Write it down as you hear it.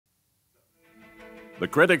The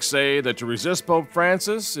critics say that to resist Pope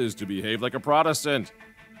Francis is to behave like a Protestant.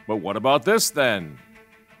 But what about this then?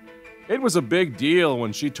 It was a big deal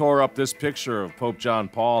when she tore up this picture of Pope John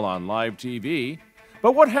Paul on live TV,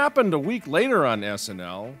 but what happened a week later on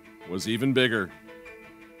SNL was even bigger.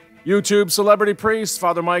 YouTube celebrity priest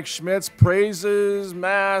Father Mike Schmitz praises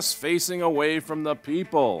Mass facing away from the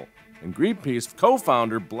people, and Greenpeace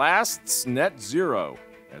co-founder blasts net zero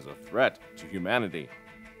as a threat to humanity.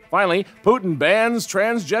 Finally, Putin bans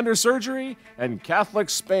transgender surgery, and Catholic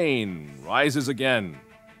Spain rises again.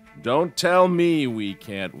 Don't tell me we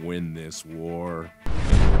can't win this war.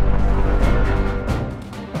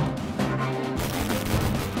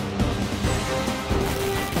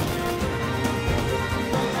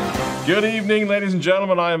 Good evening, ladies and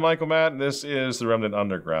gentlemen. I am Michael Matt, and this is The Remnant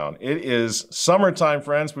Underground. It is summertime,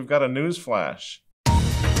 friends. We've got a news flash.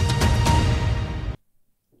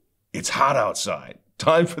 It's hot outside.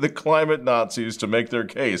 Time for the climate Nazis to make their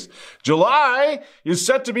case. July is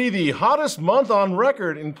set to be the hottest month on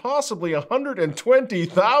record in possibly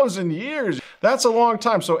 120,000 years. That's a long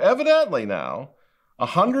time. So evidently now,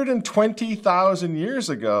 120,000 years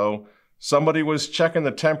ago, somebody was checking the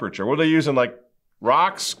temperature. What are they using, like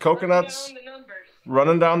rocks, coconuts?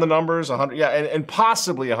 Running down the numbers, 100, yeah, and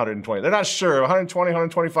possibly 120. They're not sure, 120,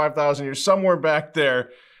 125,000 years, somewhere back there.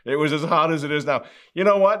 It was as hot as it is now. You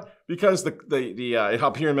know what? Because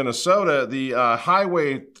up here in Minnesota, the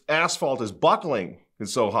highway asphalt is buckling.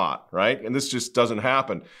 It's so hot, right? And this just doesn't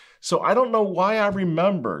happen. So I don't know why I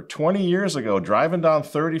remember 20 years ago driving down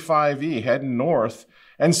 35E, heading north,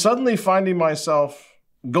 and suddenly finding myself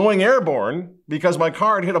going airborne because my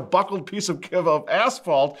car had hit a buckled piece of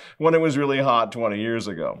asphalt when it was really hot 20 years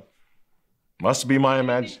ago. Must be my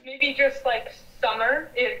imagination. Maybe just like summer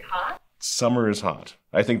is hot? Summer is hot.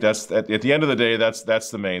 I think that's, at the end of the day,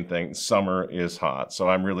 that's the main thing. Summer is hot. So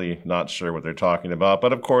I'm really not sure what they're talking about.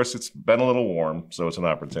 But of course, it's been a little warm, so it's an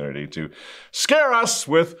opportunity to scare us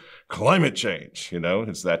with climate change. You know,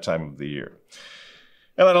 it's that time of the year.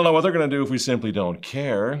 And I don't know what they're going to do if we simply don't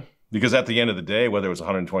care. Because at the end of the day, whether it was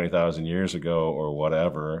 120,000 years ago or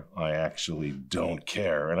whatever, I actually don't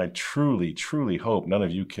care. And I truly, truly hope none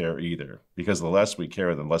of you care either. Because the less we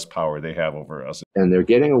care, the less power they have over us. And they're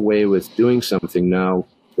getting away with doing something now.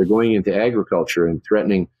 They're going into agriculture and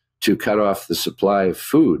threatening to cut off the supply of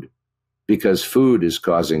food because food is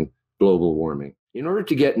causing global warming. In order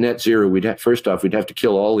to get net zero, first off, we'd have to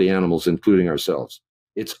kill all the animals, including ourselves.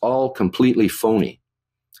 It's all completely phony.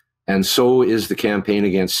 And so is the campaign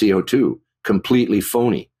against CO2, completely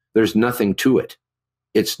phony. There's nothing to it.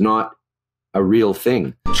 It's not a real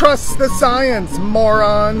thing. Trust the science,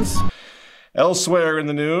 morons. Elsewhere in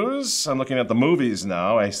the news, I'm looking at the movies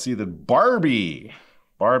now. I see that Barbie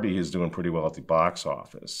is doing pretty well at the box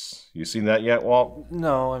office. You seen that yet, Walt?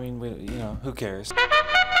 No, I mean, who cares?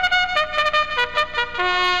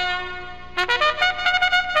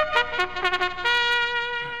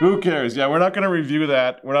 Who cares? Yeah, we're not going to review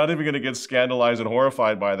that. We're not even going to get scandalized and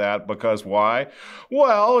horrified by that because why?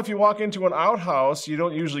 Well, if you walk into an outhouse, you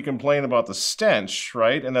don't usually complain about the stench,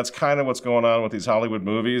 right? And that's kind of what's going on with these Hollywood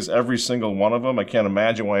movies. Every single one of them. I can't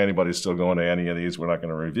imagine why anybody's still going to any of these. We're not going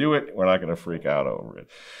to review it. We're not going to freak out over it.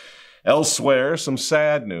 Elsewhere, some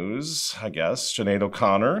sad news, I guess. Sinead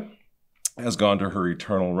O'Connor has gone to her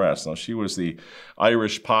eternal rest. Now, she was the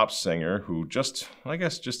Irish pop singer who just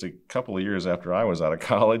a couple of years after I was out of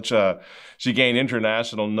college, she gained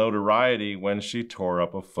international notoriety when she tore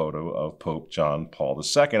up a photo of Pope John Paul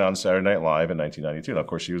II on Saturday Night Live in 1992. Now, of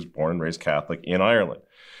course, she was born and raised Catholic in Ireland.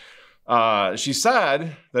 She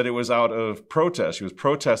said that it was out of protest. She was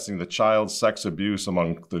protesting the child sex abuse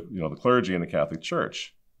among the clergy in the Catholic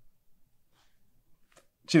Church.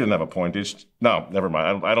 She didn't have a point, did she? No, never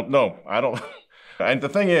mind. I don't know. And the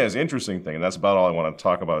thing is, interesting thing, and that's about all I want to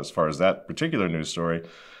talk about as far as that particular news story,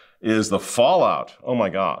 is the fallout. Oh my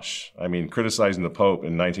gosh. I mean, criticizing the Pope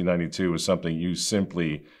in 1992 was something you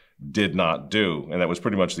simply did not do. And that was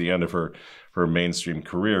pretty much the end of her mainstream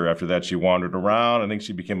career. After that, she wandered around. I think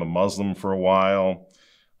she became a Muslim for a while.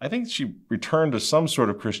 I think she returned to some sort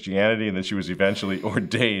of Christianity, and then she was eventually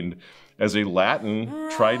ordained as a Latin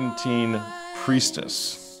Tridentine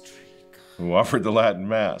priestess who offered the Latin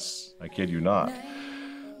Mass. I kid you not.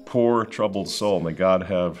 Poor, troubled soul. May God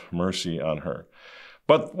have mercy on her.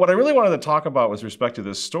 But what I really wanted to talk about with respect to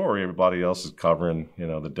this story, everybody else is covering,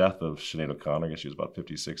 the death of Sinead O'Connor. I guess she was about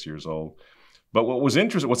 56 years old. But what's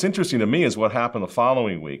interesting to me is what happened the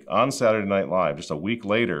following week on Saturday Night Live, just a week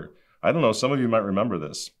later. I don't know, some of you might remember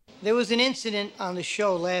this. There was an incident on the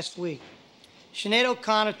show last week. Sinead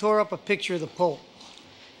O'Connor tore up a picture of the Pope,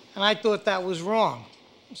 and I thought that was wrong.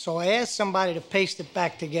 So I asked somebody to paste it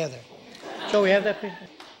back together. So we have that picture?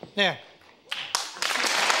 There.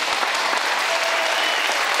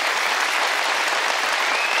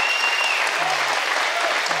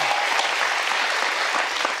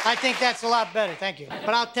 I think that's a lot better, thank you.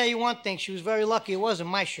 But I'll tell you one thing, she was very lucky it wasn't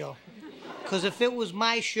my show. Because if it was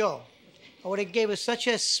my show, I would have gave her such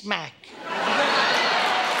a smack.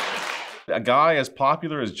 A guy as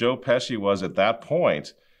popular as Joe Pesci was at that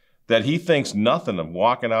point, that he thinks nothing of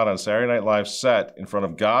walking out on Saturday Night Live set in front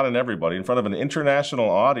of God and everybody, in front of an international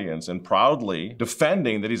audience, and proudly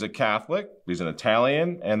defending that he's a Catholic, he's an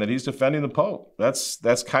Italian, and that he's defending the Pope.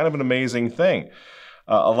 That's kind of an amazing thing.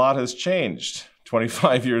 A lot has changed.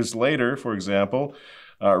 25 years later, for example,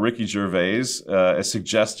 Ricky Gervais has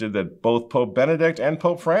suggested that both Pope Benedict and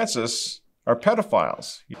Pope Francis are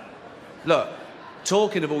pedophiles. Look,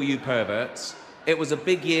 talking of all you perverts, it was a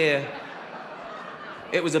big year.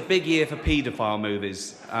 It was a big year for paedophile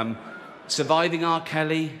movies. Surviving R.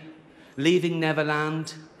 Kelly, Leaving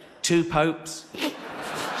Neverland, Two Popes.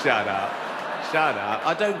 Shut up. Shut up.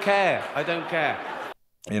 I don't care. I don't care.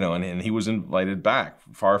 You know, and he was invited back.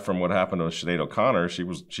 Far from what happened to Sinead O'Connor, she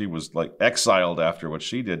was like exiled after what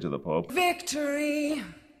she did to the Pope. Victory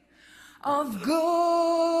of good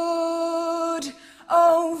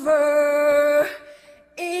over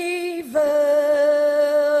evil.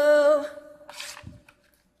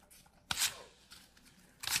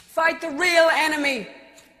 Fight the real enemy.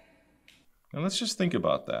 Now let's just think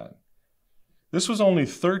about that. This was only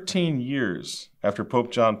 13 years after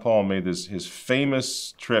Pope John Paul made his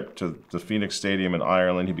famous trip to the Phoenix Stadium in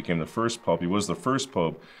Ireland. He became the first pope. He was the first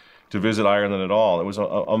pope to visit Ireland at all. It was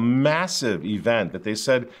a massive event that they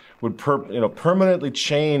said would permanently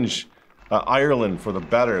change Ireland for the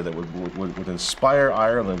better, that would inspire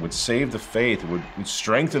Ireland, would save the faith, would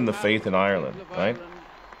strengthen the faith in Ireland, right?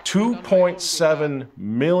 2.7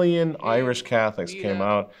 million Irish Catholics came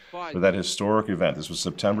out for that historic event. This was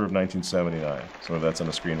September of 1979. Some of that's on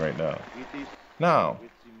the screen right now. Now,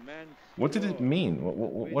 what did it mean?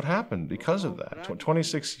 What happened because of that?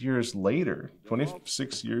 26 years later,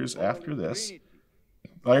 26 years after this,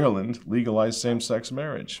 Ireland legalized same-sex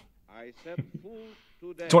marriage.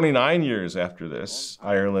 29 years after this,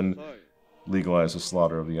 Ireland legalized the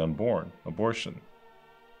slaughter of the unborn, abortion.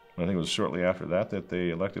 I think it was shortly after that they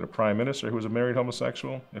elected a prime minister who was a married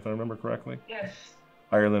homosexual, if I remember correctly. Yes.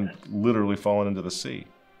 Ireland literally fallen into the sea.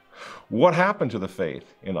 What happened to the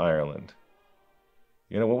faith in Ireland?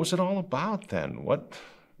 You know, what was it all about then?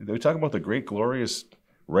 They talk about the great glorious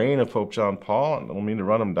reign of Pope John Paul, and I don't mean to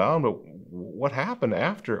run him down, but what happened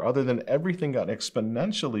after, other than everything got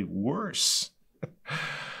exponentially worse?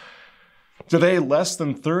 Today, less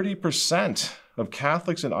than 30% of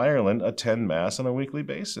Catholics in Ireland attend Mass on a weekly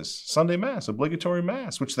basis. Sunday Mass, obligatory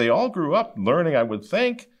Mass, which they all grew up learning, I would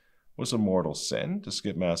think, was a mortal sin to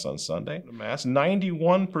skip Mass on Sunday. Mass, 91%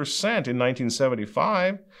 in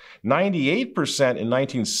 1975, 98% in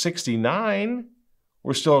 1969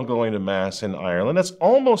 were still going to Mass in Ireland. That's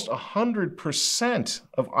almost 100%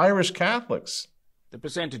 of Irish Catholics. The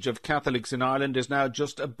percentage of Catholics in Ireland is now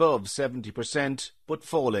just above 70%, but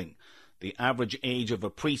falling. The average age of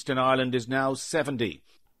a priest in Ireland is now 70.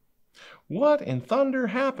 What in thunder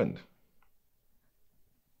happened?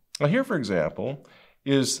 Now here, for example,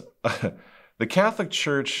 is the Catholic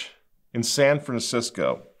Church in San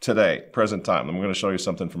Francisco today, present time. I'm going to show you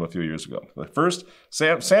something from a few years ago. The first,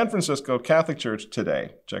 San Francisco Catholic Church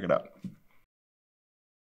today. Check it out.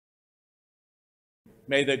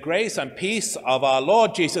 May the grace and peace of our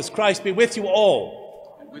Lord Jesus Christ be with you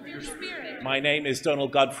all. And with your spirit. My name is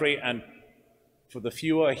Donald Godfrey, and for the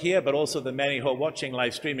few who are here, but also the many who are watching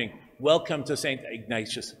live streaming, welcome to St.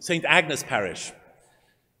 Agnes Parish.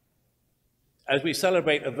 As we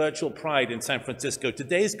celebrate a virtual Pride in San Francisco,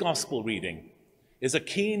 today's gospel reading is a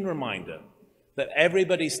keen reminder that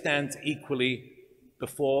everybody stands equally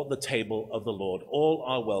before the table of the Lord. All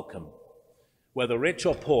are welcome. Whether rich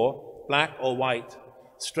or poor, black or white,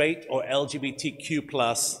 straight or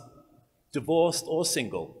LGBTQ+, divorced or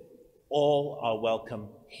single, all are welcome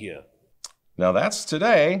here. Now that's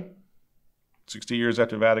today, 60 years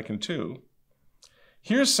after Vatican II.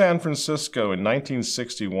 Here's San Francisco in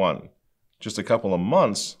 1961, just a couple of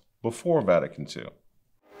months before Vatican II.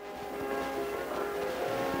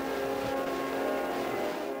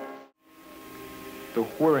 The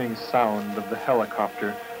whirring sound of the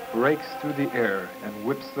helicopter breaks through the air and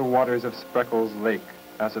whips the waters of Spreckles Lake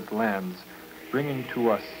as it lands, bringing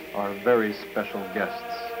to us our very special guests.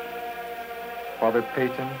 Father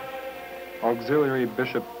Peyton, Auxiliary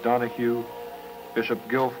Bishop Donahue, Bishop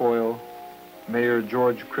Guilfoyle, Mayor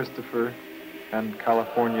George Christopher, and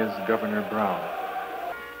California's Governor Brown.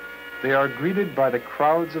 They are greeted by the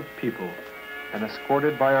crowds of people and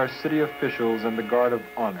escorted by our city officials and the guard of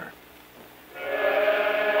honor.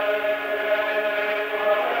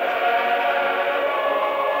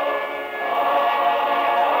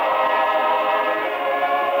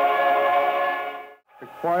 The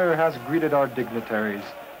choir has greeted our dignitaries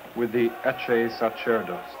with the Ecce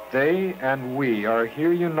Sacerdos. They and we are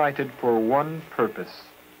here united for one purpose: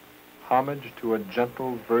 homage to a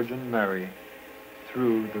gentle Virgin Mary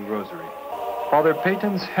through the Rosary. Father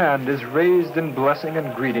Peyton's hand is raised in blessing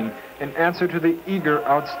and greeting in answer to the eager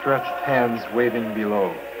outstretched hands waving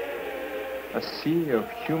below. A sea of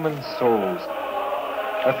human souls,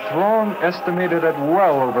 a throng estimated at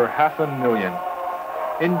well over 500,000.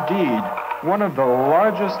 Indeed, one of the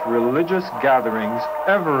largest religious gatherings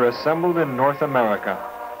ever assembled in North America.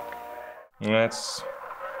 That's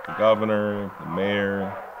the governor, the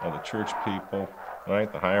mayor, all the church people, right?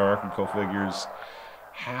 The hierarchical figures.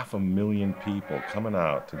 500,000 people coming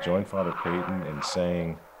out to join Father Peyton in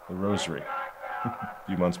saying the Rosary a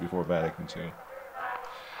few months before Vatican II.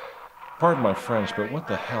 Pardon my French, but what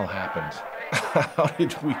the hell happened? How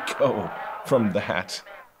did we go from that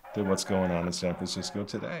to what's going on in San Francisco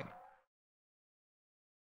today?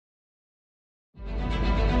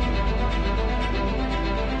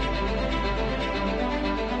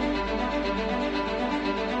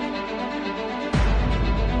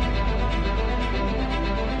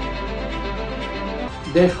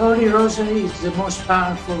 The Holy Rosary is the most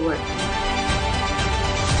powerful way.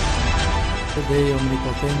 Dei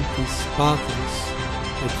omnipotentis Patris,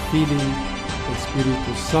 et Filii, et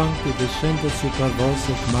Spiritus Sancti descendat super vos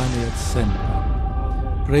et maneat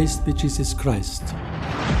semper. Praised be Jesus Christ.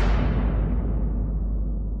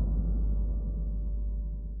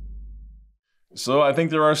 So I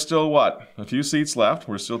think there are still, a few seats left.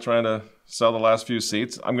 We're still trying to sell the last few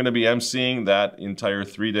seats. I'm going to be emceeing that entire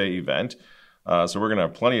 3-day event. So we're going to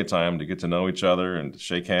have plenty of time to get to know each other and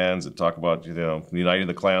shake hands and talk about, uniting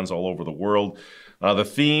the clans all over the world. The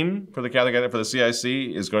theme for the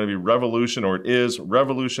CIC is going to be revolution, or it is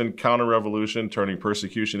revolution, counter-revolution, turning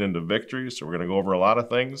persecution into victory. So we're going to go over a lot of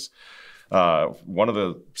things. One of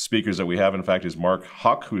the speakers that we have, in fact, is Mark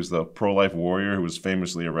Huck, who's the pro-life warrior who was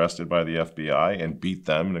famously arrested by the FBI and beat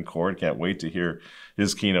them in court. Can't wait to hear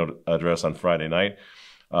his keynote address on Friday night.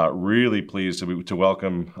 Really pleased to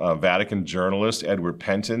welcome Vatican journalist Edward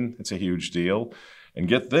Penton. It's a huge deal. And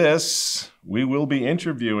get this, we will be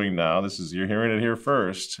interviewing now, you're hearing it here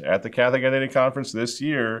first, at the Catholic Identity Conference this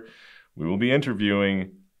year, we will be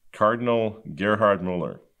interviewing Cardinal Gerhard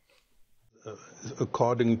Müller.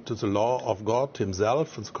 According to the law of God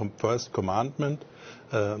himself, the first commandment,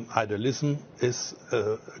 idealism is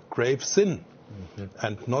a grave sin,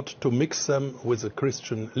 and not to mix them with the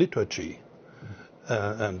Christian liturgy.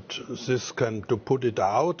 And this to put it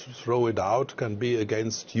out, throw it out, can be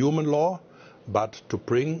against human law, but to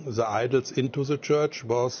bring the idols into the church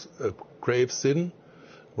was a grave sin,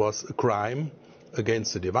 was a crime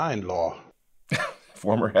against the divine law.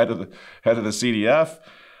 Former head of the CDF,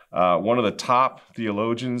 one of the top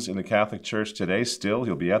theologians in the Catholic Church today still.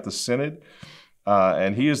 He'll be at the Synod.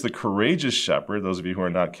 And he is the courageous shepherd. Those of you who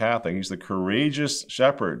are not Catholic, he's the courageous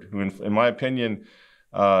shepherd who, in my opinion,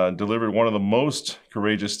 delivered one of the most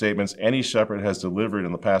courageous statements any shepherd has delivered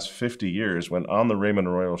in the past 50 years when on the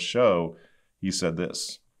Raymond Royal show, he said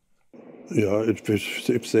this. Yeah, if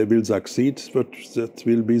they will succeed, that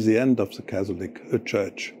will be the end of the Catholic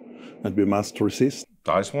Church, and we must resist.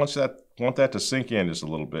 I just want that to sink in just a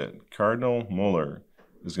little bit. Cardinal Müller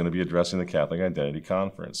is going to be addressing the Catholic Identity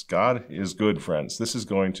Conference. God is good, friends. This is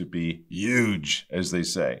going to be huge, as they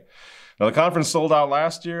say. Now, the conference sold out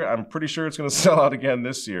last year. I'm pretty sure it's going to sell out again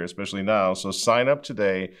this year, especially now. So sign up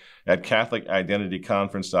today at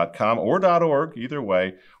CatholicIdentityConference.com or .org, either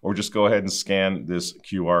way, or just go ahead and scan this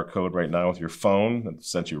QR code right now with your phone. It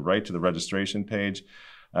sent you right to the registration page,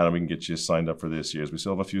 and we can get you signed up for this year. We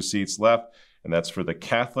still have a few seats left, and that's for the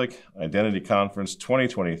Catholic Identity Conference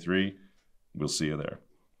 2023. We'll see you there.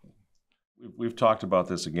 We've talked about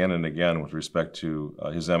this again and again with respect to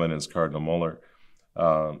His Eminence Cardinal Müller.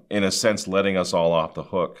 In a sense, letting us all off the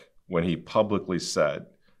hook when he publicly said,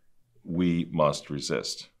 we must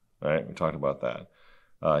resist, right? We talked about that.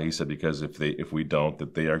 He said, because if we don't,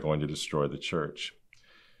 that they are going to destroy the church.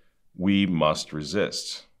 We must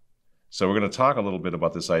resist. So we're going to talk a little bit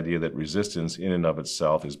about this idea that resistance in and of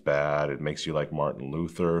itself is bad. It makes you like Martin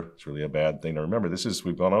Luther. It's really a bad thing. Now remember,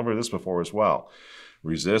 we've gone over this before as well.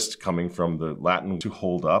 Resist, coming from the Latin to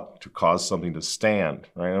hold up, to cause something to stand.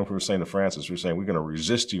 Right? And if we were saying to Francis, we're saying we're going to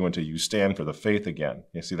resist you until you stand for the faith again.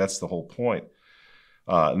 You see, that's the whole point.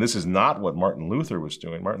 And this is not what Martin Luther was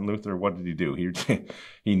doing. Martin Luther, what did he do?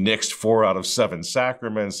 He nixed 4 out of 7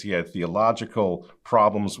 sacraments. He had theological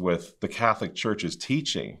problems with the Catholic Church's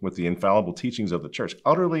teaching, with the infallible teachings of the Church.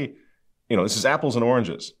 Utterly, this is apples and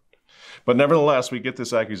oranges. But nevertheless, we get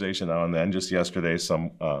this accusation now and then. Just yesterday,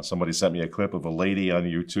 somebody sent me a clip of a lady on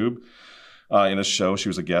YouTube in a show. She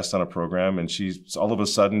was a guest on a program, and she all of a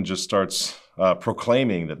sudden just starts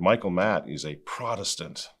proclaiming that Michael Matt is a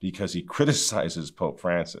Protestant because he criticizes Pope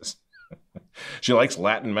Francis. She likes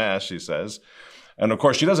Latin Mass, she says. And of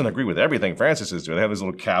course, she doesn't agree with everything Francis is doing. They have these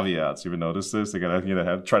little caveats. You ever notice this? They're going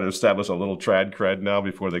to try to establish a little trad cred now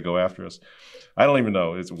before they go after us. I don't even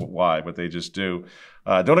know why, but they just do.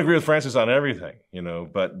 Don't agree with Francis on everything,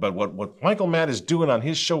 but what Michael Matt is doing on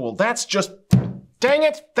his show, well, that's just, dang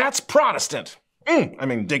it, that's Protestant.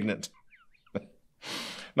 I'm indignant.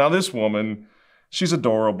 Now, this woman, she's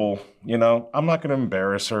adorable. I'm not going to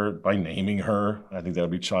embarrass her by naming her. I think that would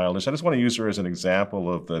be childish. I just want to use her as an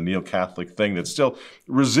example of the neo-Catholic thing that still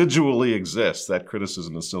residually exists. That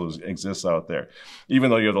criticism that still exists out there. Even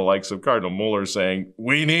though you have the likes of Cardinal Muller saying,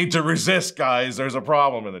 we need to resist, guys. There's a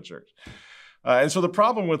problem in the church. And so the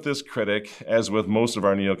problem with this critic, as with most of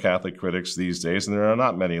our neo-Catholic critics these days, and there are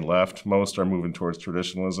not many left, most are moving towards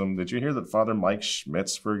traditionalism. Did you hear that Father Mike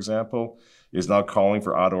Schmitz, for example, is now calling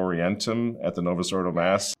for ad orientem at the Novus Ordo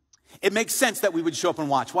Mass? It makes sense that we would show up and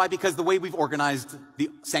watch. Why? Because the way we've organized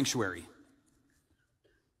the sanctuary.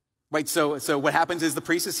 Right, so what happens is the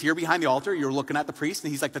priest is here behind the altar. You're looking at the priest,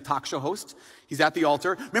 and he's like the talk show host. He's at the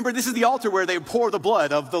altar. Remember, this is the altar where they pour the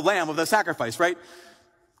blood of the lamb of the sacrifice, right?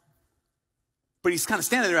 But he's kind of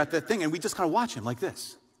standing there at that thing, and we just kind of watch him like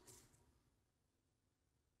this.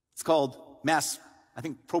 It's called Mass, I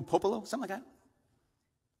think, pro popolo, something like that.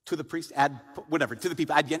 To the priest, to the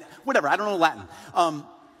people, whatever, I don't know Latin.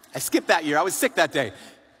 I skipped that year. I was sick that day.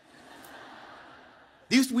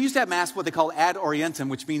 We used to have Mass, what they call ad orientem,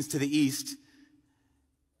 which means to the east.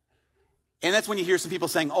 And that's when you hear some people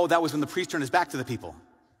saying, oh, that was when the priest turned his back to the people.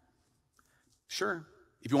 Sure,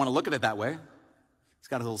 if you want to look at it that way. It's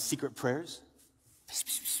got little secret prayers.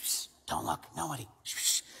 Don't look, nobody.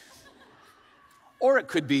 Or it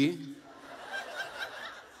could be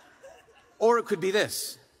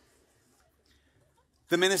this.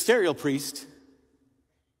 The ministerial priest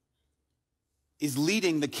is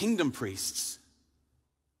leading the kingdom priests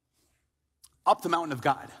up the mountain of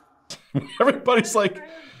God. Everybody's like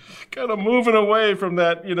kind of moving away from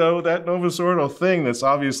that, that Novus Ordo thing that's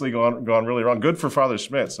obviously gone really wrong. Good for Father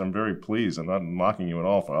Schmitz. I'm very pleased. I'm not mocking you at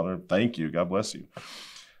all, Father. Thank you. God bless you.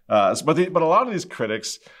 But a lot of these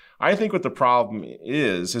critics, I think what the problem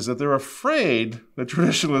is that they're afraid that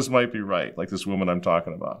traditionalists might be right, like this woman I'm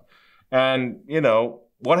talking about. And,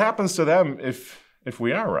 what happens to them if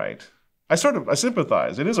we are right? I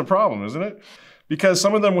sympathize. It is a problem, isn't it? Because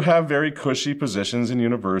some of them have very cushy positions in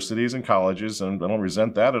universities and colleges, and I don't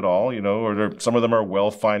resent that at all, or some of them are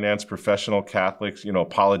well-financed professional Catholics,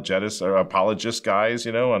 apologist guys,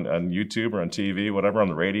 on YouTube or on TV, whatever, on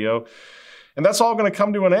the radio. And that's all going to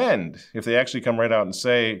come to an end if they actually come right out and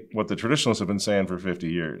say what the traditionalists have been saying for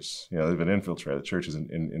 50 years. They've been infiltrated. The church is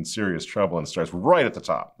in serious trouble, and it starts right at the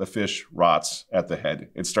top. The fish rots at the head.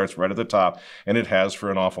 It starts right at the top, and it has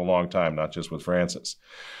for an awful long time, not just with Francis.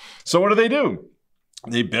 So what do?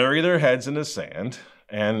 They bury their heads in the sand,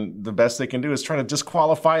 and the best they can do is try to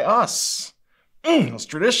disqualify us. Those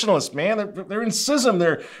traditionalists, man, they're in schism.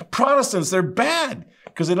 They're Protestants. They're bad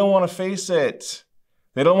because they don't want to face it.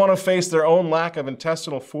 They don't want to face their own lack of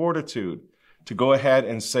intestinal fortitude to go ahead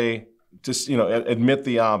and say, admit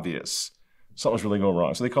the obvious. Something's really going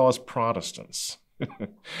wrong. So they call us Protestants.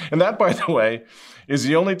 And that, by the way, is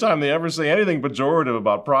the only time they ever say anything pejorative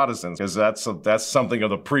about Protestants, because that's something of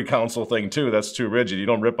the pre-council thing too. That's too rigid. You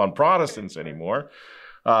don't rip on Protestants anymore.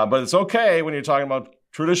 But it's okay when you're talking about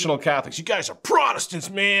traditional Catholics. You guys are Protestants,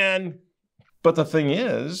 man. But the thing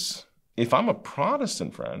is, if I'm a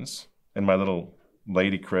Protestant, friends, and my little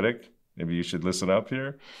lady critic, maybe you should listen up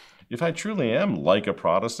here. If I truly am like a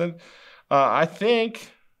Protestant, I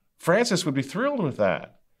think Francis would be thrilled with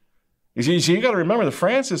that. You got to remember that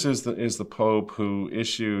Francis is the Pope who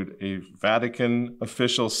issued a Vatican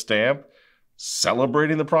official stamp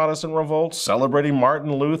celebrating the Protestant revolt, celebrating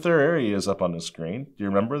Martin Luther. There he is up on the screen. Do you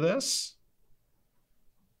remember this?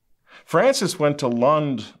 Francis went to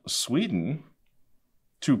Lund, Sweden,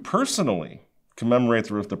 to personally commemorate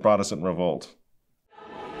the Protestant revolt.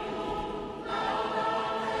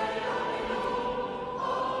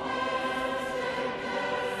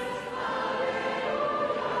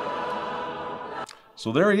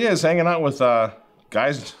 So there he is, hanging out with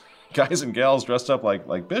guys and gals dressed up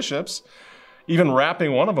like bishops. even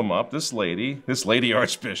wrapping one of them up, this lady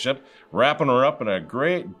archbishop, wrapping her up in a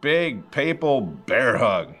great big papal bear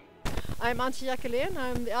hug. I'm Antje Jacqueline,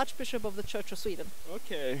 I'm the Archbishop of the Church of Sweden.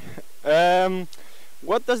 Okay.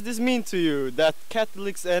 What does this mean to you, that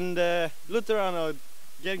Catholics and Lutheran are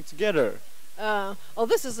getting together? Oh,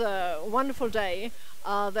 this is a wonderful day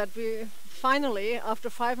that we finally, after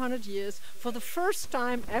 500 years, for the first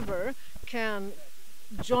time ever, can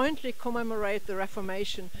jointly commemorate the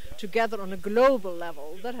Reformation together on a global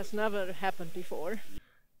level. That has never happened before.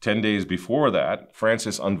 10 days before that,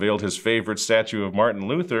 Francis unveiled his favorite statue of Martin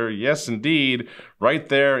Luther, yes indeed, right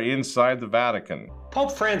there inside the Vatican.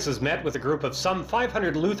 Pope Francis met with a group of some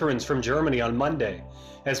 500 Lutherans from Germany on Monday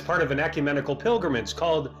as part of an ecumenical pilgrimage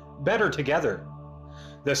called Better Together.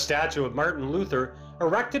 The statue of Martin Luther,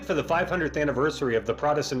 erected for the 500th anniversary of the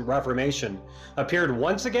Protestant Reformation, appeared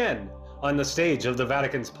once again on the stage of the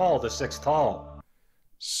Vatican's Paul VI Hall.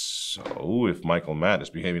 So, if Michael Matt is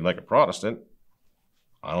behaving like a Protestant,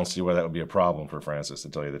 I don't see why that would be a problem for Francis, to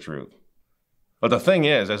tell you the truth. But the thing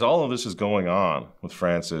is, as all of this is going on with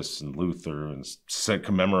Francis and Luther and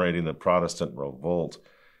commemorating the Protestant revolt,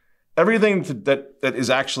 everything that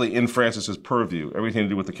is actually in Francis's purview, everything to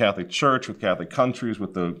do with the Catholic Church, with Catholic countries,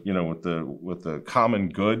 with the common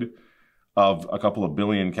good of a couple of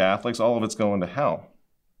billion Catholics, all of it's going to hell,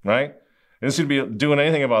 right? He doesn't seem to be doing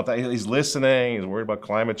anything about that. He's listening, he's worried about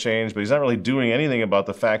climate change, but he's not really doing anything about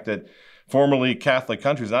the fact that formerly Catholic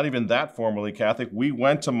countries, not even that formerly Catholic, we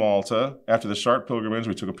went to Malta after the Chartres pilgrimage,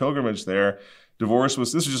 we took a pilgrimage there. This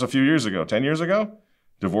was just a few years ago, 10 years ago?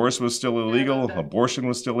 Divorce was still illegal, abortion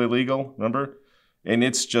was still illegal, remember? And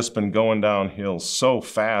it's just been going downhill so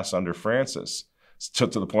fast under Francis, to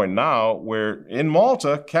the point now where in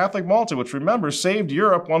Malta, Catholic Malta, which remember saved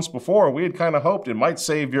Europe once before, we had kind of hoped it might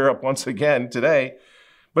save Europe once again today,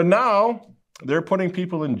 but now they're putting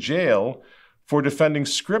people in jail for defending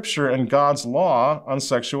Scripture and God's law on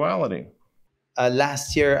sexuality.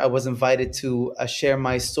 Last year, I was invited to share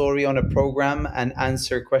my story on a program and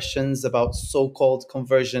answer questions about so-called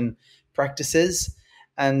conversion practices.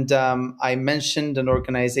 And I mentioned an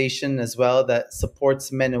organization as well that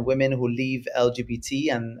supports men and women who leave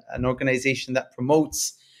LGBT, and an organization that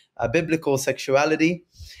promotes biblical sexuality.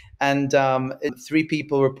 And 3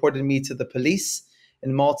 people reported me to the police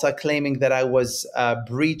in Malta, claiming that I was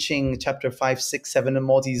breaching Chapter 5, 6, 7 in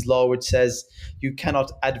Maltese law, which says you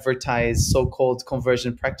cannot advertise so-called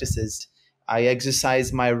conversion practices. I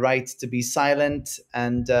exercise my right to be silent,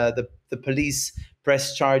 and the police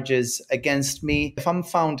press charges against me. If I'm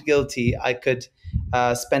found guilty, I could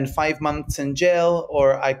spend 5 months in jail,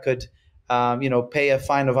 or I could pay a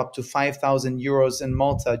fine of up to 5,000 euros in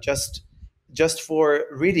Malta just for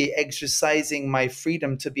really exercising my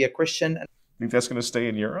freedom to be a Christian. Think that's going to stay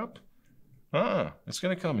in Europe? It's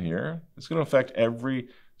going to come here. It's going to affect every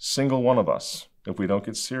single one of us if we don't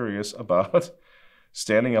get serious about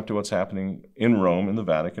standing up to what's happening in Rome, in the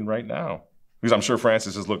Vatican right now. Because I'm sure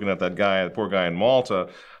Francis is looking at that guy, the poor guy in Malta,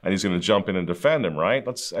 and he's going to jump in and defend him, right?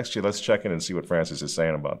 Let's check in and see what Francis is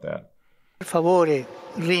saying about that. Per favore,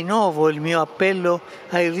 rinnovo il mio appello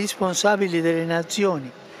ai responsabili delle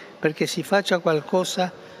nazioni perché si faccia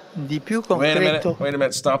qualcosa di più concreto. Wait a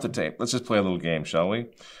minute, stop the tape. Let's just play a little game, shall we?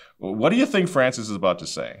 What do you think Francis is about to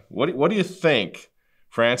say? What do you think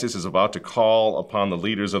Francis is about to call upon the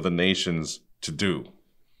leaders of the nations to do?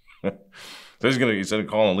 He's going to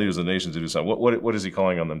call on leaders of the nations to do something. What is he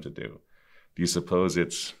calling on them to do? Do you suppose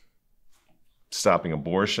it's stopping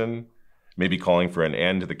abortion? Maybe calling for an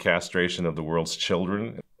end to the castration of the world's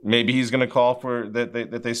children? Maybe he's going to call for that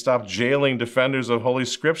they stop jailing defenders of Holy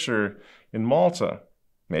Scripture in Malta.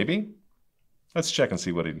 Maybe? Let's check and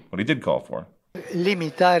see what he did call for.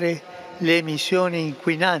 Limitare le emissioni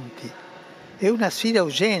inquinanti è una sfida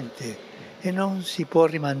urgente e non si può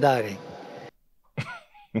rimandare.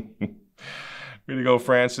 Way to go,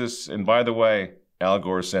 Francis. And by the way, Al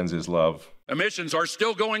Gore sends his love. Emissions are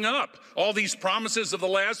still going up. All these promises of the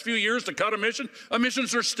last few years to cut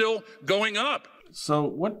emissions are still going up. So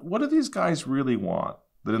what do these guys really want?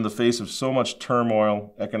 That in the face of so much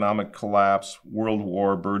turmoil, economic collapse, world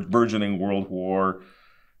war, burgeoning world war,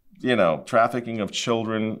 trafficking of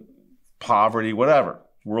children, poverty, whatever,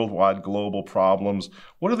 worldwide global problems,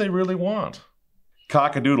 what do they really want?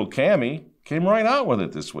 Cockadoodle Cammy came right out with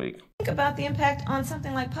it this week. Think about the impact on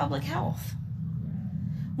something like public health.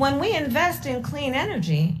 When we invest in clean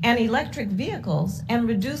energy and electric vehicles and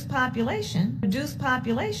reduce population,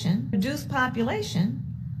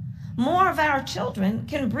 more of our children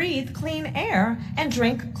can breathe clean air and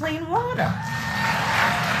drink clean water.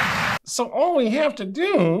 So all we have to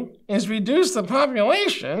do is reduce the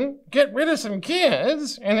population, get rid of some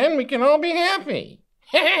kids, and then we can all be happy.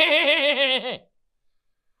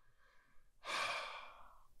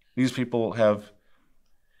 These people have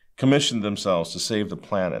commissioned themselves to save the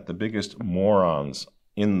planet, the biggest morons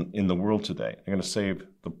in the world today. They're going to save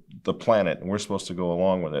the planet, and we're supposed to go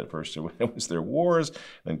along with it. First it was their wars,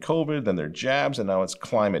 then COVID, then their jabs, and now it's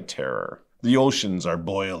climate terror. The oceans are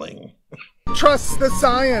boiling. Trust the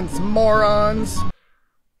science, morons!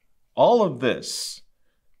 All of this,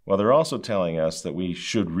 well, they're also telling us that we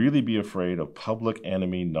should really be afraid of public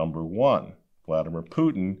enemy number one, Vladimir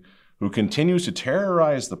Putin, who continues to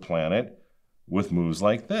terrorize the planet with moves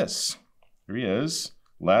like this. Here he is.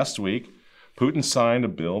 Last week, Putin signed a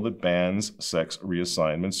bill that bans sex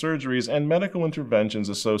reassignment surgeries and medical interventions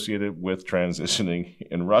associated with transitioning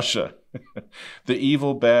in Russia. The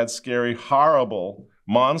evil, bad, scary, horrible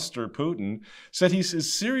monster Putin said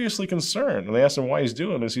he's seriously concerned. And they asked him why he's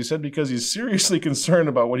doing this. He said because he's seriously concerned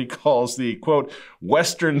about what he calls the, quote,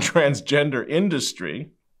 Western transgender industry,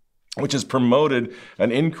 which has promoted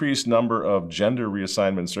an increased number of gender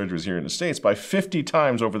reassignment surgeries here in the States by 50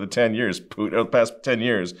 times over the past 10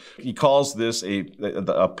 years. He calls this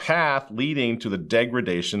a path leading to the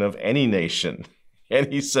degradation of any nation.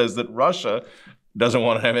 And he says that Russia doesn't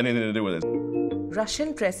want to have anything to do with it.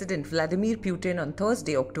 Russian President Vladimir Putin on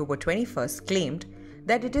Thursday, October 21st, claimed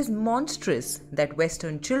that it is monstrous that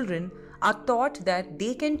Western children are taught that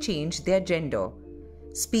they can change their gender.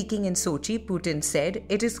 Speaking in Sochi, Putin said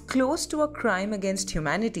it is close to a crime against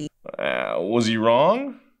humanity. Was he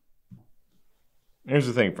wrong? Here's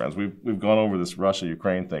the thing, friends. We've gone over this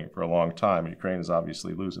Russia-Ukraine thing for a long time. Ukraine is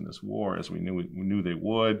obviously losing this war, as we knew they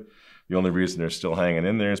would. The only reason they're still hanging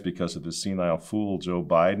in there is because of this senile fool, Joe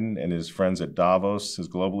Biden, and his friends at Davos. His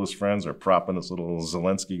globalist friends are propping this little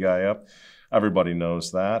Zelensky guy up. Everybody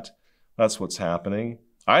knows that. That's what's happening.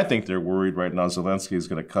 I think they're worried right now Zelensky is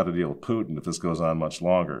going to cut a deal with Putin if this goes on much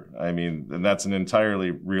longer. I mean, and that's an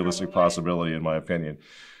entirely realistic possibility in my opinion.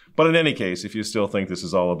 But in any case, if you still think this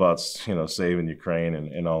is all about, saving Ukraine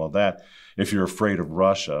and all of that, if you're afraid of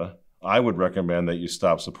Russia, I would recommend that you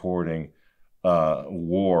stop supporting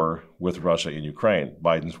war with Russia in Ukraine,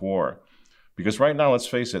 Biden's war. Because right now, let's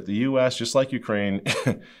face it, the U.S., just like Ukraine,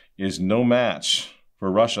 is no match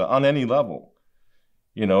for Russia on any level.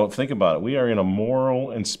 Think about it. We are in a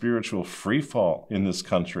moral and spiritual freefall in this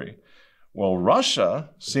country. Well, Russia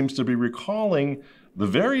seems to be recalling the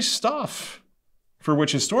very stuff for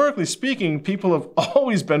which, historically speaking, people have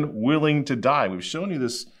always been willing to die. We've shown you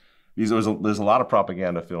this. There's a lot of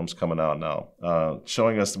propaganda films coming out now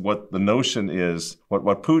showing us what the notion is,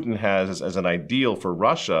 what Putin has as an ideal for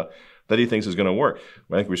Russia that he thinks is going to work.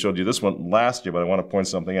 I think we showed you this one last year, but I want to point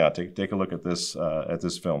something out. Take a look at this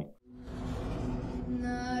film.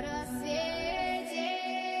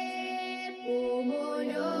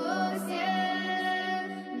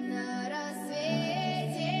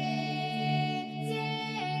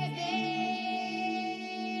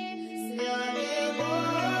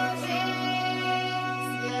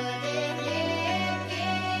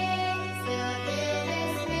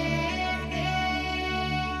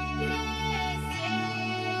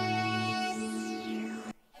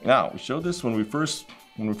 Now, we showed this when we first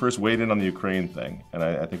weighed in on the Ukraine thing, and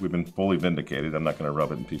I think we've been fully vindicated. I'm not going to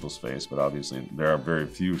rub it in people's face, but obviously there are very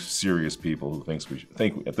few serious people who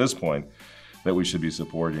think at this point that we should be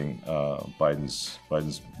supporting Biden's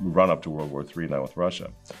run-up to World War III now with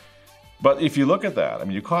Russia. But if you look at that, I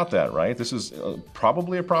mean, you caught that, right? This is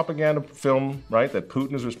probably a propaganda film, right, that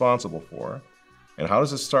Putin is responsible for. And how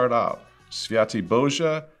does it start out? Svyati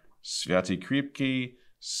Božja, Svyati Kripki,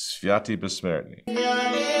 Svyati Besmertny.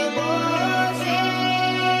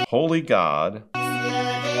 Holy God,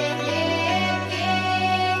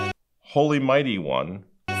 Holy Mighty One,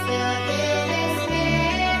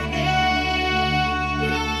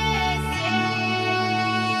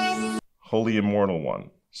 Holy Immortal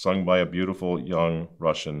One, sung by a beautiful young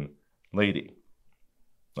Russian lady.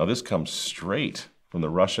 Now this comes straight from the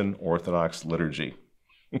Russian Orthodox liturgy.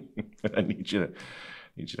 I need you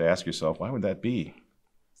to ask yourself, why would that be?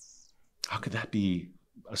 How could that be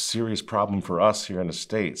a serious problem for us here in the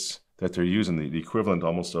States, that they're using the equivalent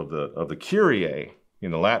almost of the Kyrie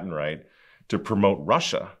in the Latin rite to promote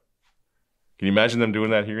Russia? Can you imagine them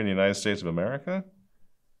doing that here in the United States of America?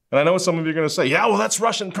 And I know some of you are going to say, yeah, well, that's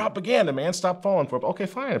Russian propaganda, man. Stop falling for it. Okay,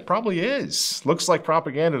 fine. It probably is. Looks like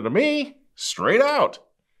propaganda to me, straight out.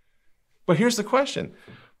 But here's the question.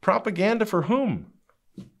 Propaganda for whom?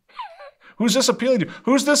 Who's this appealing to?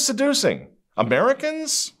 Who's this seducing?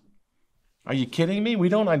 Americans? Are you kidding me? We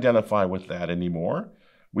don't identify with that anymore.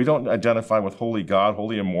 We don't identify with holy God,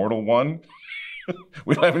 holy immortal one.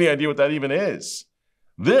 We don't have any idea what that even is.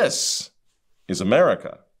 This is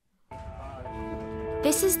America.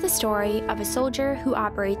 This is the story of a soldier who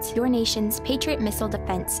operates your nation's Patriot missile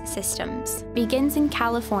defense systems. Begins in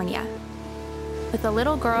California, with a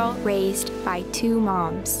little girl raised by 2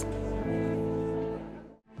 moms.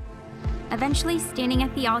 Eventually standing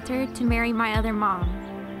at the altar to marry my other mom.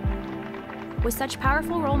 With such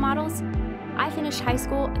powerful role models, I finished high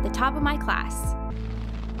school at the top of my class.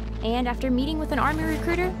 And after meeting with an Army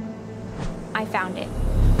recruiter, I found it.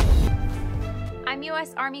 I'm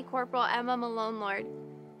U.S. Army Corporal Emma Malone Lord,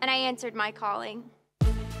 and I answered my calling.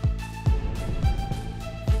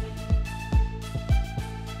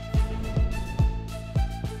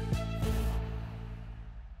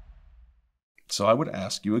 So I would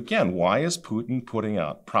ask you again, why is Putin putting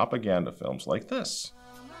out propaganda films like this?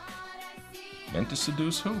 Meant to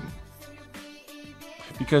seduce whom?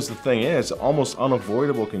 Because the thing is, almost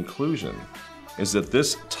unavoidable conclusion is that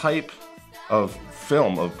this type of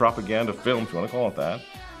film, of propaganda film, if you want to call it that,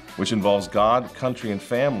 which involves God, country, and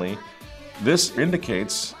family, this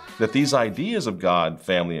indicates that these ideas of God,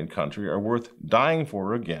 family, and country are worth dying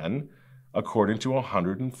for again, according to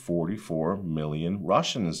 144 million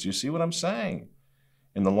Russians. Do you see what I'm saying?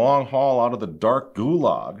 In the long haul out of the dark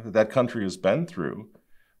gulag that that country has been through,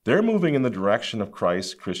 they're moving in the direction of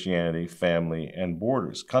Christ, Christianity, family, and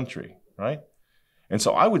borders, country, right? And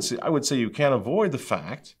so I would say you can't avoid the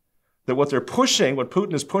fact that what they're pushing, what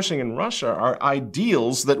Putin is pushing in Russia, are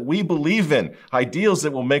ideals that we believe in, ideals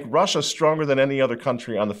that will make Russia stronger than any other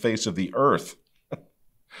country on the face of the earth.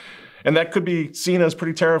 And that could be seen as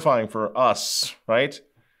pretty terrifying for us, right?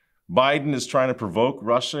 Biden is trying to provoke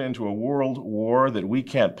Russia into a world war that we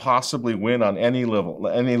can't possibly win on any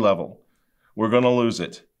level. We're going to lose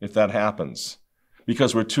it if that happens,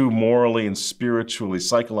 because we're too morally and spiritually,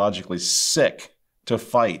 psychologically sick to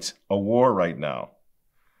fight a war right now.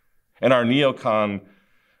 And our neocon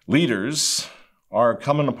leaders are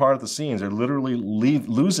coming apart at the seams. They're literally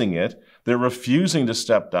losing it. They're refusing to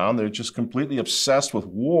step down. They're just completely obsessed with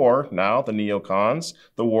war now, the neocons,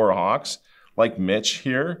 the war hawks, like Mitch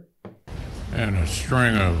here. And a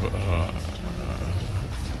string of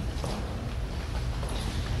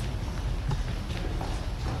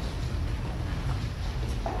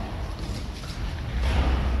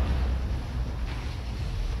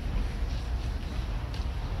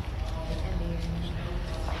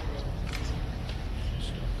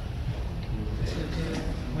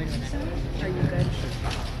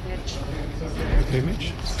Okay,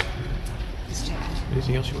 Mitch?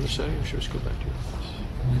 Anything else you want to say, or should we just go back to your office?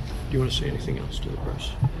 Do you want to say anything else to the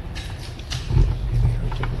press?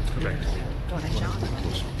 Go back. Go ahead, John.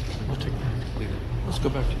 I'll take that. Let's go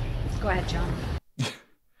back to you. Go ahead, John.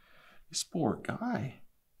 This poor guy.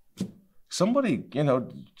 Somebody,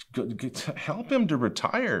 help him to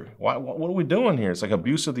retire. What are we doing here? It's like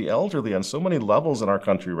abuse of the elderly on so many levels in our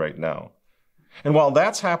country right now. And while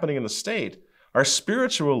that's happening in the state, our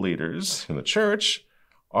spiritual leaders in the church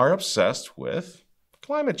are obsessed with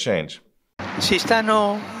climate change. Si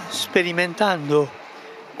stanno sperimentando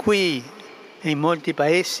qui e in molti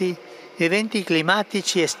paesi eventi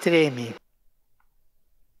climatici estremi.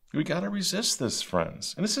 We got to resist this,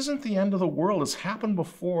 friends. And this isn't the end of the world. It's happened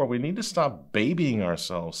before. We need to stop babying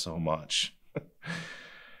ourselves so much.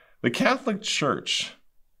 The Catholic Church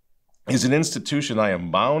is an institution I am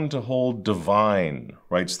bound to hold divine,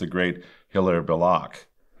 writes the great Hilaire Belloc.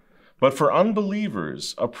 But for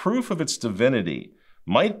unbelievers, a proof of its divinity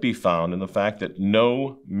might be found in the fact that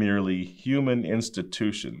no merely human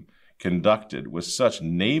institution conducted with such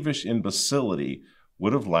knavish imbecility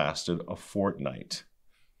would have lasted a fortnight,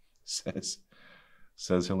 says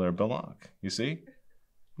Hilaire Belloc. You see?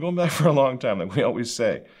 Going back for a long time, like we always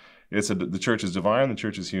say, the church is divine, the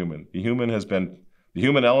church is human. The human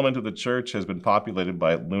element of the church has been populated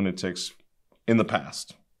by lunatics in the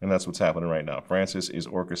past. And that's what's happening right now. Francis is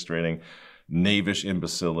orchestrating knavish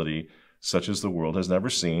imbecility such as the world has never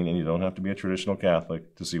seen, and you don't have to be a traditional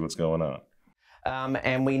Catholic to see what's going on.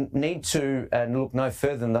 And we need to look no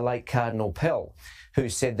further than the late Cardinal Pell, who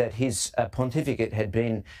said that his pontificate had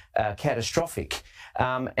been catastrophic.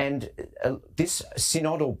 And this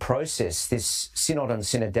synodal process, this synod on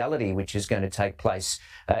synodality, which is going to take place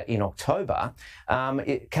in October,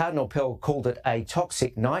 Cardinal Pell called it a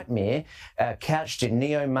toxic nightmare couched in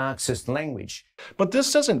neo-Marxist language. But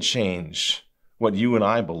this doesn't change what you and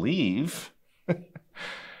I believe.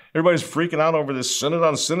 Everybody's freaking out over this synod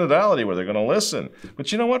on synodality where they're going to listen.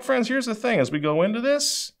 But you know what, friends? Here's the thing. As we go into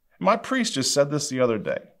this, my priest just said this the other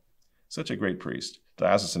day. Such a great priest,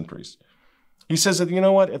 diocesan priest. He says that, you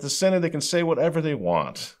know what, at the Synod they can say whatever they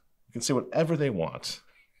want. They can say whatever they want.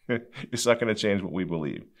 It's not going to change what we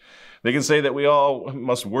believe. They can say that we all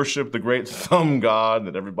must worship the great thumb God,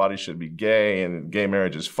 that everybody should be gay and gay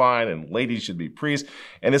marriage is fine and ladies should be priests.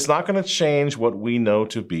 And it's not going to change what we know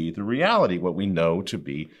to be the reality, what we know to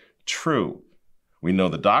be true. We know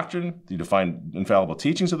the doctrine, the defined infallible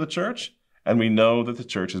teachings of the church, and we know that the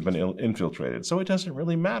church has been infiltrated. So it doesn't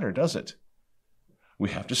really matter, does it? We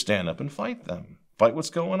have to stand up and fight them. Fight what's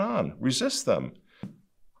going on. Resist them.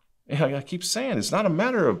 I keep saying it's not a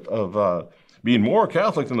matter of being more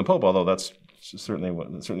Catholic than the Pope, although that's certainly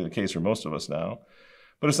the case for most of us now.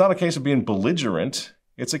 But it's not a case of being belligerent.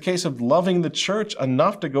 It's a case of loving the church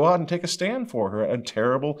enough to go out and take a stand for her at a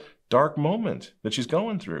terrible, dark moment that she's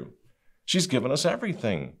going through. She's given us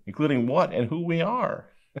everything, including what and who we are.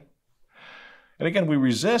 And again, we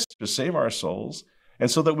resist to save our souls, and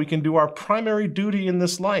so that we can do our primary duty in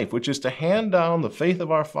this life, which is to hand down the faith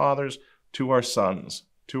of our fathers to our sons,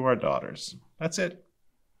 to our daughters. That's it.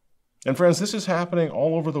 And friends, this is happening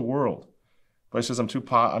all over the world. But says I'm too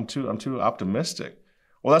optimistic.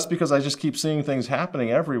 Well, that's because I just keep seeing things happening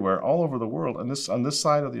everywhere, all over the world, and on this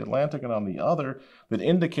side of the Atlantic and on the other, that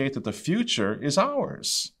indicate that the future is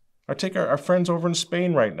ours. Or take our friends over in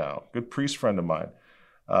Spain right now. A good priest friend of mine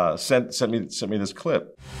sent me this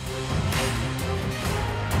clip.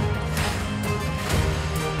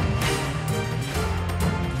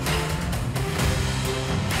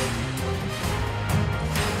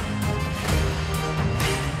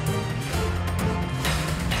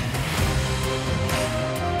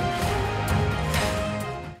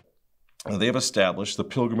 They've established the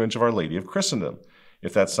pilgrimage of Our Lady of Christendom.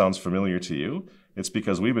 If that sounds familiar to you, it's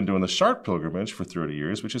because we've been doing the Chartres pilgrimage for 30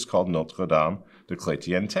 years, which is called Notre Dame de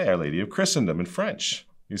Chrétienté, Our Lady of Christendom in French.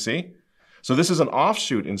 You see? So this is an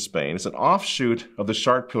offshoot in Spain. It's an offshoot of the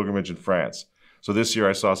Chartres pilgrimage in France. So this year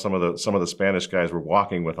I saw some of the Spanish guys were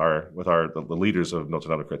walking with the leaders of Notre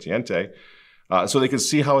Dame de Chrétienté, so they could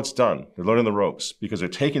see how it's done. They're learning the ropes because they're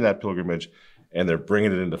taking that pilgrimage and they're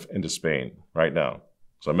bringing it into Spain right now.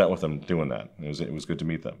 So I met with them doing that. It was good to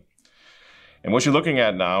meet them. And what you're looking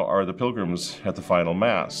at now are the pilgrims at the final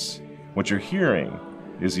Mass. What you're hearing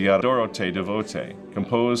is the Adoro Te Devote,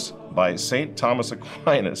 composed by St. Thomas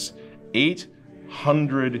Aquinas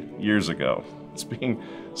 800 years ago. It's being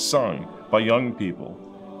sung by young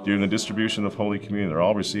people during the distribution of Holy Communion. They're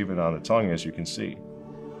all receiving it on the tongue, as you can see.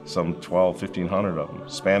 Some 1,500 of them,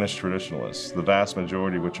 Spanish traditionalists, the vast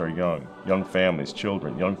majority of which are young families,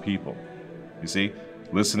 children, young people. You see?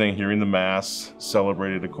 Listening, hearing the Mass,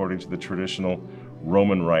 celebrated according to the traditional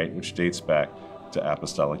Roman rite, which dates back to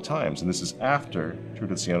apostolic times. And this is after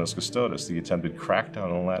Traditionis Custodes, the attempted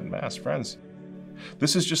crackdown on Latin Mass. Friends,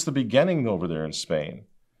 this is just the beginning over there in Spain.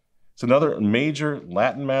 It's another major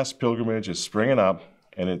Latin Mass pilgrimage is springing up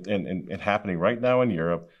and happening right now in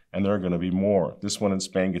Europe, and there are going to be more. This one in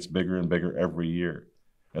Spain gets bigger and bigger every year.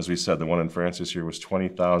 As we said, the one in France this year was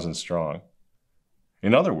 20,000 strong.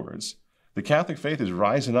 In other words, the Catholic faith is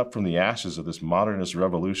rising up from the ashes of this modernist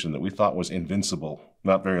revolution that we thought was invincible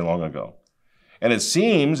not very long ago. And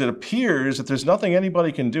it appears that there's nothing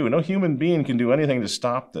anybody can do. No human being can do anything to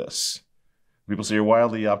stop this. People say you're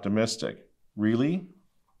wildly optimistic. Really?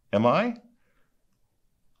 Am I?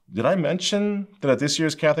 Did I mention that at this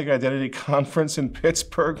year's Catholic Identity Conference in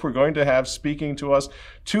Pittsburgh, we're going to have speaking to us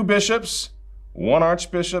 2 bishops, 1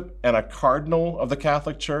 archbishop, and a cardinal of the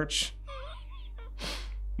Catholic Church?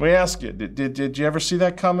 Let me ask you, did you ever see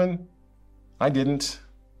that coming? I didn't,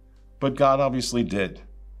 but God obviously did.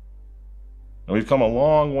 And we've come a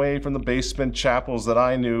long way from the basement chapels that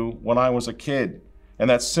I knew when I was a kid. And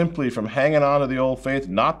that's simply from hanging on to the old faith,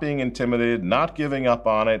 not being intimidated, not giving up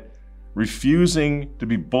on it, refusing to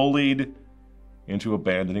be bullied into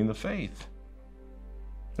abandoning the faith.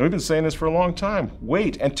 And we've been saying this for a long time.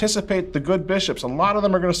 Wait, anticipate the good bishops. A lot of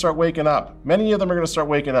them are going to start waking up. Many of them are going to start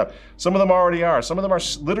waking up. Some of them already are. Some of them are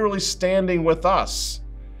literally standing with us.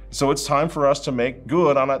 So it's time for us to make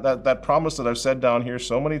good on that promise that I've said down here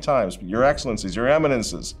so many times. Your Excellencies, Your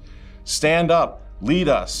Eminences, stand up, lead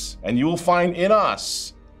us, and you will find in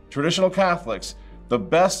us, traditional Catholics, the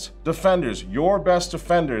best defenders, your best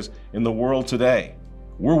defenders in the world today.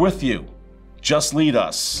 We're with you. Just lead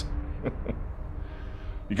us.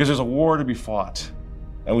 Because there's a war to be fought,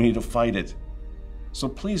 and we need to fight it. So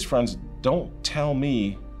please, friends, don't tell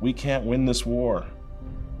me we can't win this war.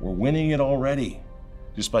 We're winning it already,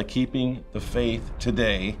 just by keeping the faith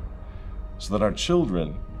today, so that our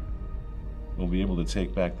children will be able to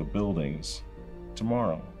take back the buildings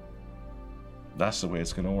tomorrow. That's the way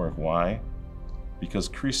it's going to work. Why? Because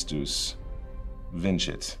Christus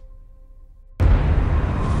vincit.